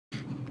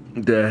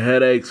The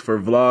headaches for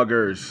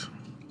vloggers.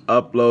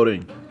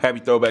 Uploading. Happy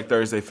Throwback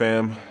Thursday,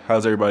 fam.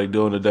 How's everybody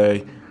doing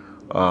today?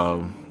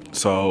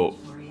 So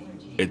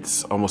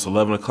it's almost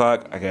 11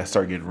 o'clock. I gotta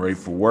start getting ready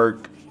for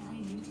work.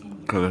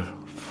 Cause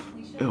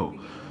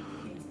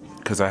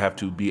I have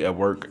to be at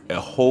work a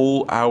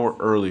whole hour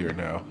earlier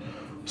now.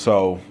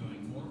 So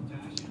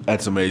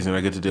that's amazing.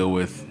 I get to deal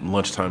with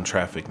lunchtime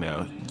traffic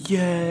now.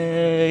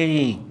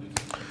 Yay!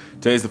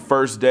 Today's the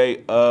first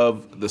day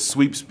of the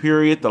sweeps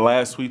period, the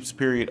last sweeps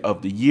period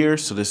of the year.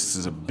 So this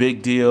is a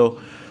big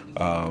deal.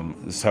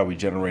 This is how we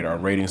generate our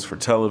ratings for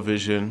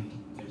television.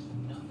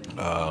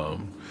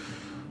 And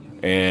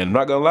I'm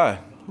not gonna lie,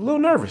 a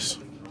little nervous,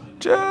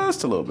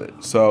 just a little bit.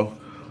 So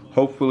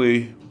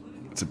hopefully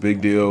it's a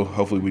big deal.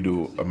 Hopefully we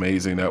do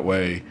amazing that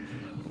way.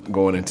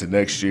 Going into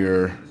next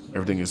year,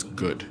 everything is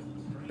good.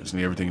 I just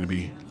need everything to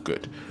be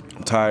good.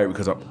 I'm tired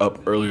because I'm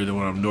up earlier than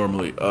when I'm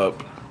normally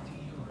up.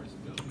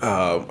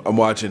 I'm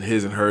watching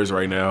His and Hers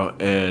right now,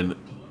 and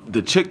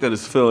the chick that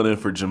is filling in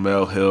for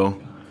Jamel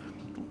Hill,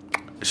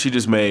 she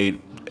just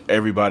made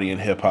everybody in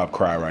hip hop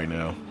cry right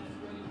now.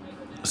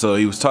 So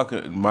he was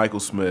talking to Michael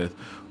Smith,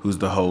 who's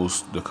the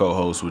host, the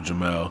co-host with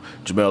Jamel.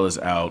 Jamel is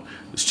out.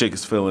 This chick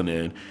is filling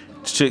in.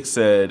 This chick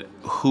said,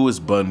 "Who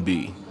is Bun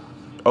B?"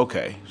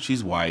 Okay,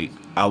 she's white.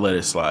 I'll let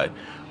it slide.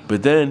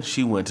 But then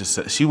she went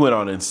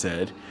on and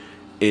said,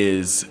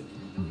 "Is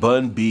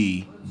Bun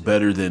B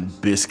better than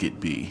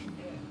Biscuit B?"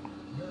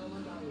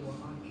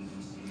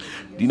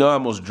 Do you know I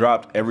almost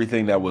dropped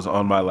everything that was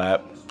on my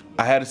lap?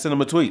 I had to send him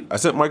a tweet. I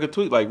sent Mike a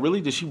tweet like,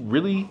 really? Did she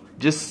really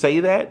just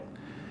say that?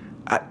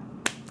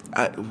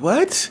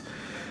 What?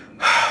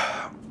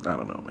 I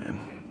don't know, man.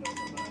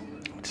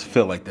 I just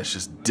feel like that's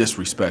just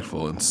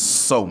disrespectful in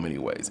so many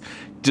ways.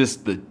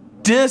 Just the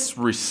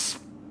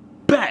disrespect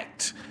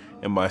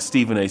in my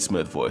Stephen A.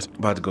 Smith voice.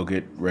 About to go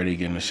get ready,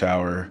 get in the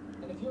shower,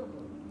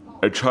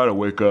 and try to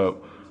wake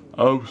up.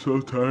 I'm so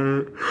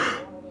tired.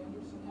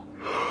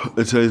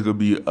 And today's gonna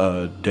be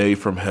a day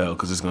from hell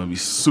because it's gonna be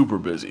super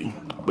busy.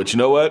 But you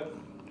know what?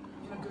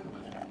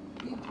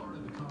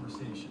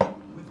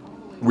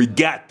 We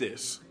got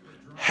this.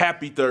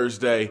 Happy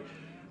Thursday.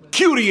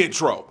 Cue the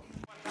intro.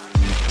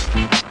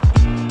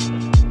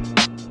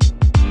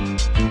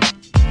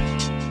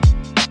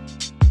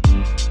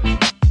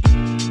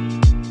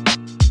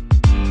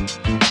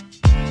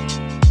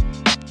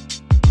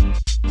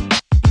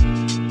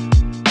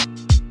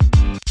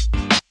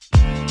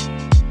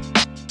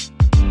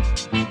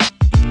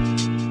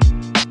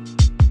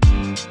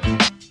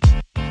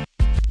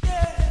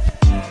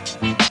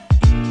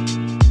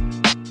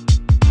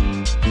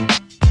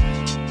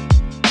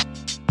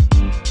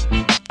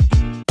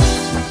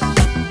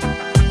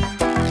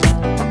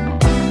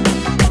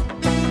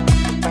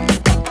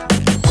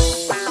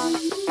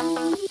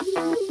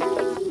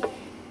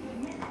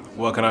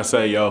 What can I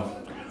say, yo?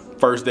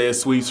 First day of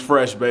sweeps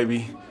fresh,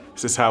 baby.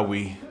 This is how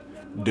we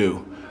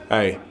do.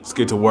 Hey, let's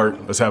get to work.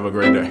 Let's have a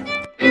great day.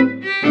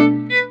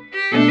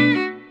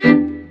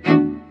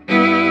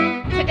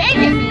 Today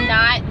has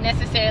not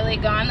necessarily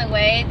gone the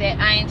way that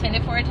I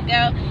intended for it to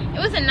go. It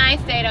was a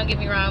nice day, don't get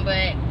me wrong,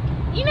 but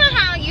you know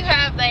how you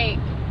have like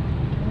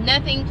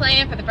nothing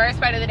planned for the first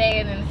part of the day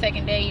and then the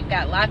second day you've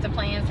got lots of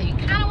plans, so you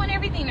kind of want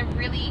everything to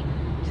really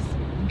just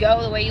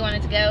go the way you want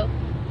it to go?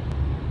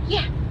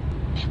 Yeah.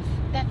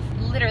 That's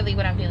literally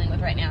what I'm dealing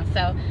with right now.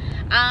 So,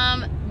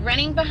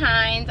 running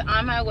behind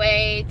on my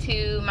way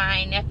to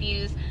my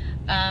nephew's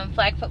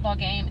flag football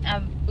game.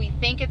 We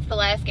think it's the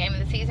last game of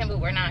the season, but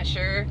we're not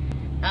sure.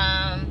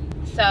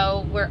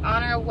 So we're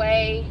on our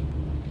way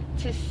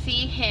to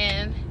see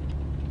him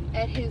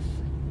at his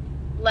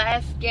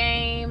last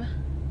game,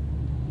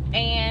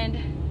 and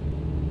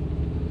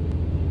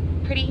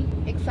pretty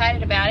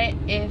excited about it.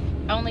 If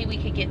only we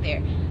could get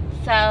there.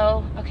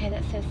 So, okay,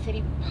 that says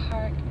City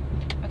Park.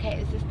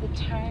 Okay, is this the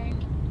turn?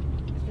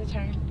 Is this the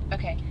turn?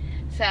 Okay,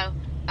 so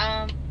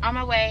on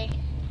my way,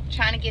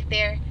 trying to get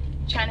there,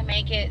 trying to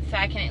make it so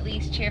I can at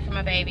least cheer for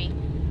my baby.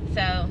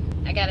 So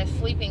I got a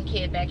sleeping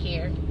kid back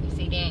here. You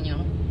see Daniel.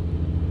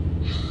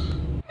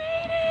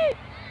 Made it!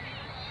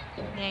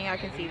 Now y'all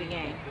can see the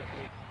game.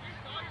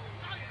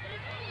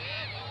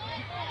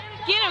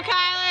 Get him,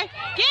 Kyler!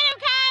 Get him,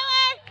 Kyler!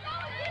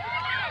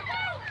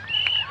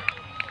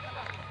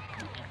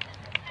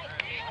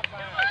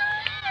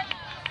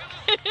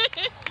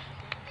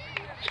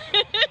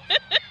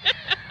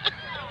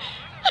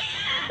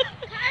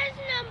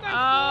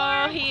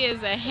 Oh, he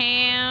is a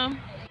ham.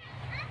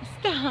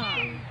 Stop.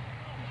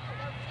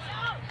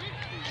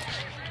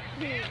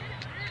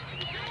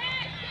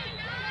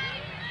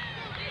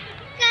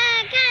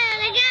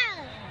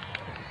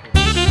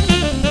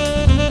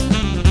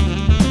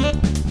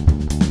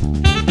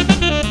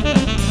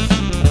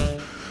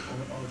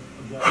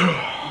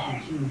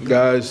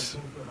 Guys,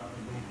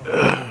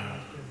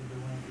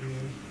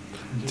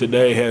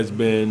 today has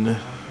been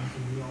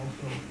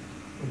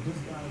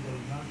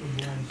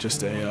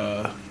just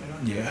a,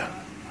 yeah.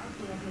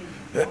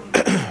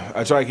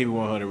 I try to keep it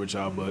 100 with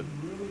y'all, but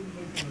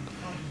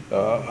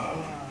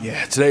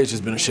yeah, today's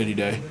just been a shitty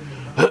day.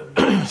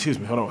 Excuse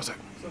me, hold on one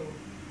second.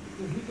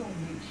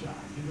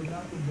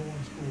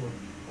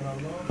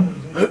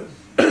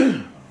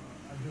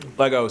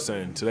 Like I was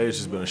saying, today has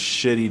just been a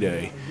shitty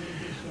day.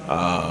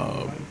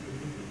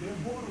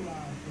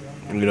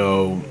 You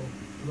know,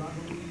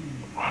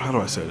 how do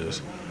I say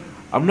this?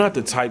 I'm not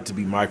the type to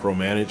be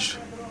micromanaged.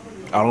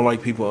 I don't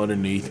like people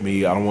underneath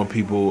me. I don't like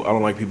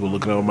people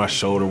looking over my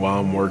shoulder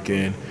while I'm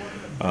working.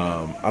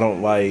 I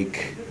don't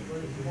like,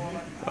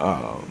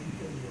 I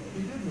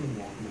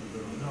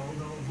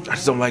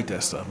just don't like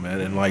that stuff,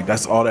 man. And like,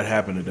 that's all that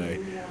happened today.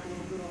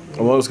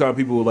 I'm one of those kind of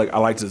people who, like, I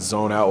like to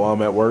zone out while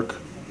I'm at work,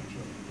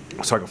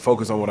 so I can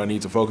focus on what I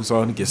need to focus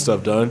on, get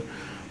stuff done.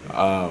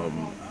 I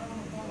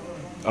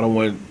don't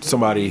want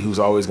somebody who's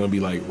always going to be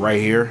like right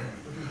here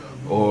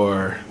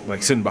or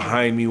like sitting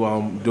behind me while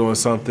I'm doing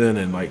something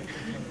and like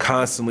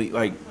constantly,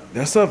 like,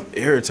 that stuff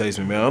irritates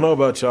me, man. I don't know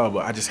about y'all,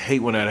 but I just hate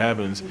when that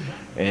happens.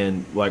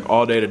 And like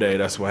all day today,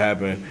 that's what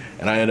happened.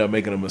 And I ended up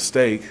making a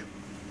mistake.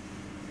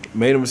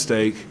 Made a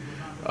mistake.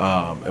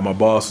 And my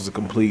boss was a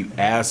complete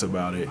ass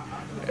about it.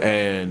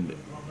 And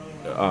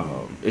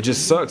it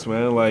just sucks,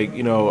 man. Like,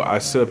 you know, I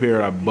sit up here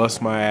and I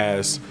bust my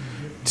ass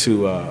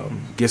to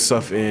get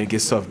stuff in, get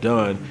stuff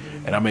done,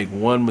 and I make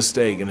one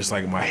mistake and it's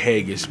like my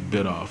head gets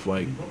bit off.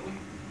 Like,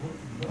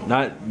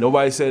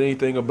 nobody said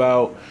anything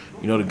about,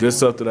 you know, the good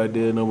stuff that I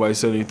did. Nobody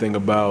said anything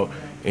about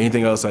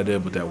anything else I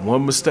did, but that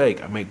one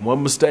mistake, I make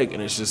one mistake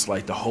and it's just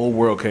like the whole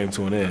world came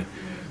to an end.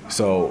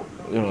 So,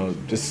 you know,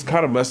 just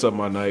kind of messed up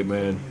my night,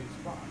 man.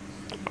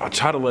 I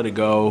try to let it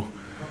go.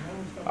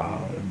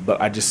 But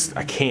I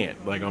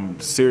can't. Like, I'm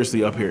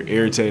seriously up here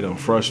irritated. I'm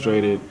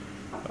frustrated.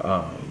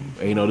 And,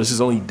 you know, this is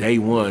only day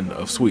one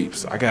of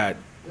sweeps. I got,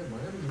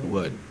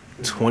 what,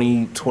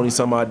 20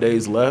 some odd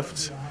days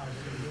left.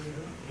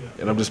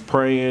 And I'm just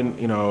praying,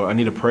 you know, I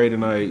need to pray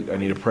tonight. I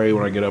need to pray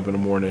when I get up in the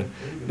morning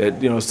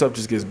that, you know, stuff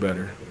just gets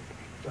better.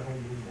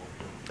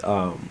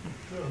 You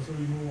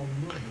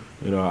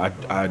know,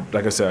 I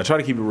like I said, I try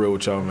to keep it real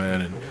with y'all,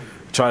 man, and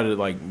try to,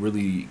 like,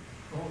 really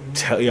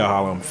tell y'all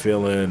how I'm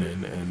feeling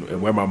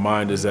and where my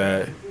mind is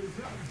at.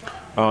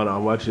 I don't know,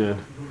 I'm watching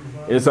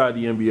Inside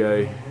the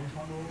NBA.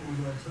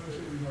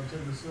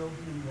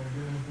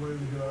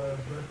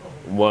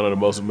 One of the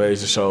most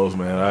amazing shows,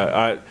 man.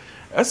 I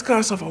that's the kind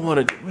of stuff I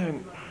want to do,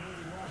 man.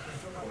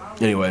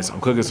 Anyways,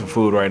 I'm cooking some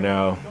food right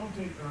now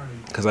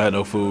because I had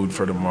no food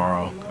for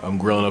tomorrow. I'm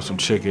grilling up some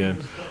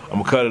chicken. I'm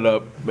gonna cut it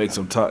up, make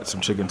some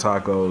chicken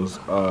tacos.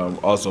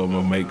 Also, I'm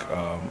gonna make,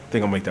 I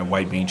think I'll make that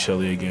white bean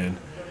chili again.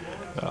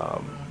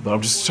 But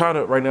I'm just trying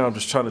to, right now, I'm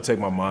just trying to take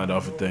my mind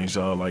off of things,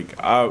 y'all.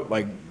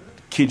 Like,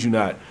 kid you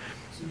not,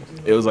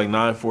 it was like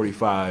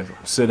 9:45,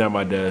 I'm sitting at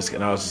my desk,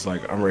 and I was just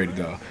like, I'm ready to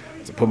go.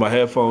 So I put my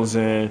headphones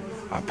in,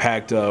 I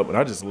packed up, and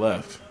I just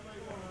left.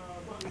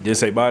 Didn't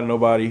say bye to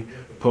nobody,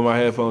 put my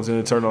headphones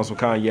in, turned on some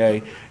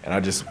Kanye, and I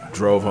just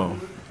drove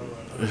home.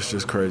 It's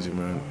just crazy,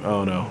 man. I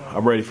don't know.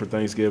 I'm ready for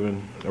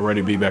Thanksgiving. I'm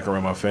ready to be back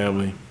around my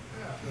family.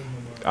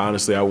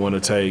 Honestly, I want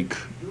to take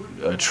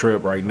a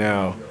trip right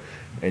now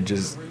and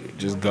just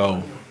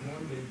go.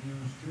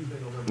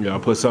 Yeah, I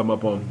put something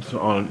up on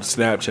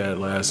Snapchat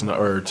last night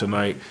or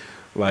tonight.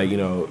 Like, you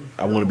know,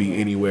 I want to be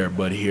anywhere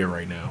but here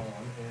right now.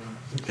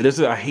 And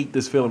I hate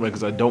this feeling, man,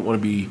 because I don't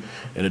want to be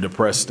in a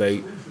depressed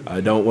state.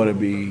 I don't want to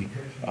be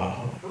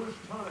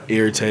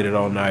irritated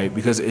all night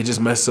because it just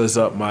messes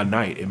up my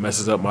night. It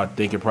messes up my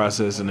thinking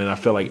process, and then I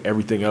feel like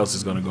everything else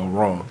is going to go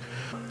wrong.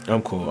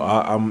 I'm cool.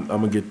 I'm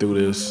going to get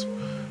through this.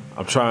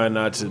 I'm trying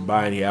not to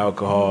buy any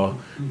alcohol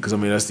because, I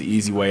mean, that's the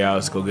easy way out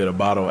is to go get a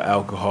bottle of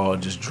alcohol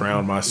and just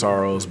drown my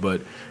sorrows.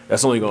 But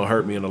that's only going to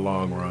hurt me in the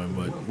long run.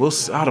 But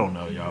I don't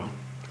know, y'all.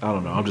 I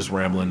don't know. I'm just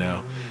rambling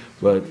now.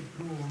 But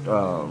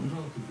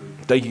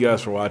thank you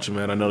guys for watching,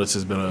 man. I know this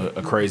has been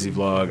a crazy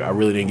vlog. I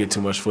really didn't get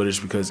too much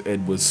footage because it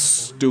was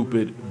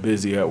stupid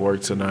busy at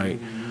work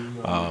tonight.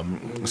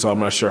 So I'm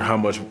not sure how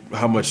much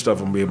stuff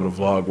I'm going to be able to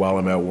vlog while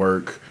I'm at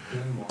work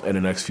in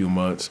the next few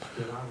months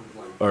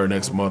or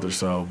next month or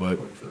so. But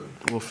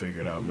we'll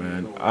figure it out,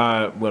 man.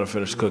 I'm going to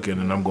finish cooking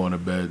and I'm going to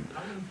bed.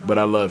 But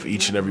I love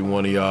each and every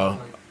one of y'all.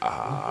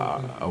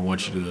 I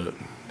want you to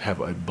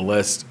have a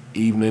blessed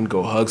evening.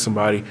 Go hug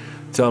somebody.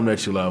 Tell them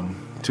that you love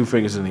them. 2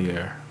 fingers in the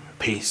air.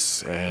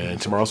 Peace. And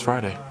tomorrow's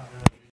Friday.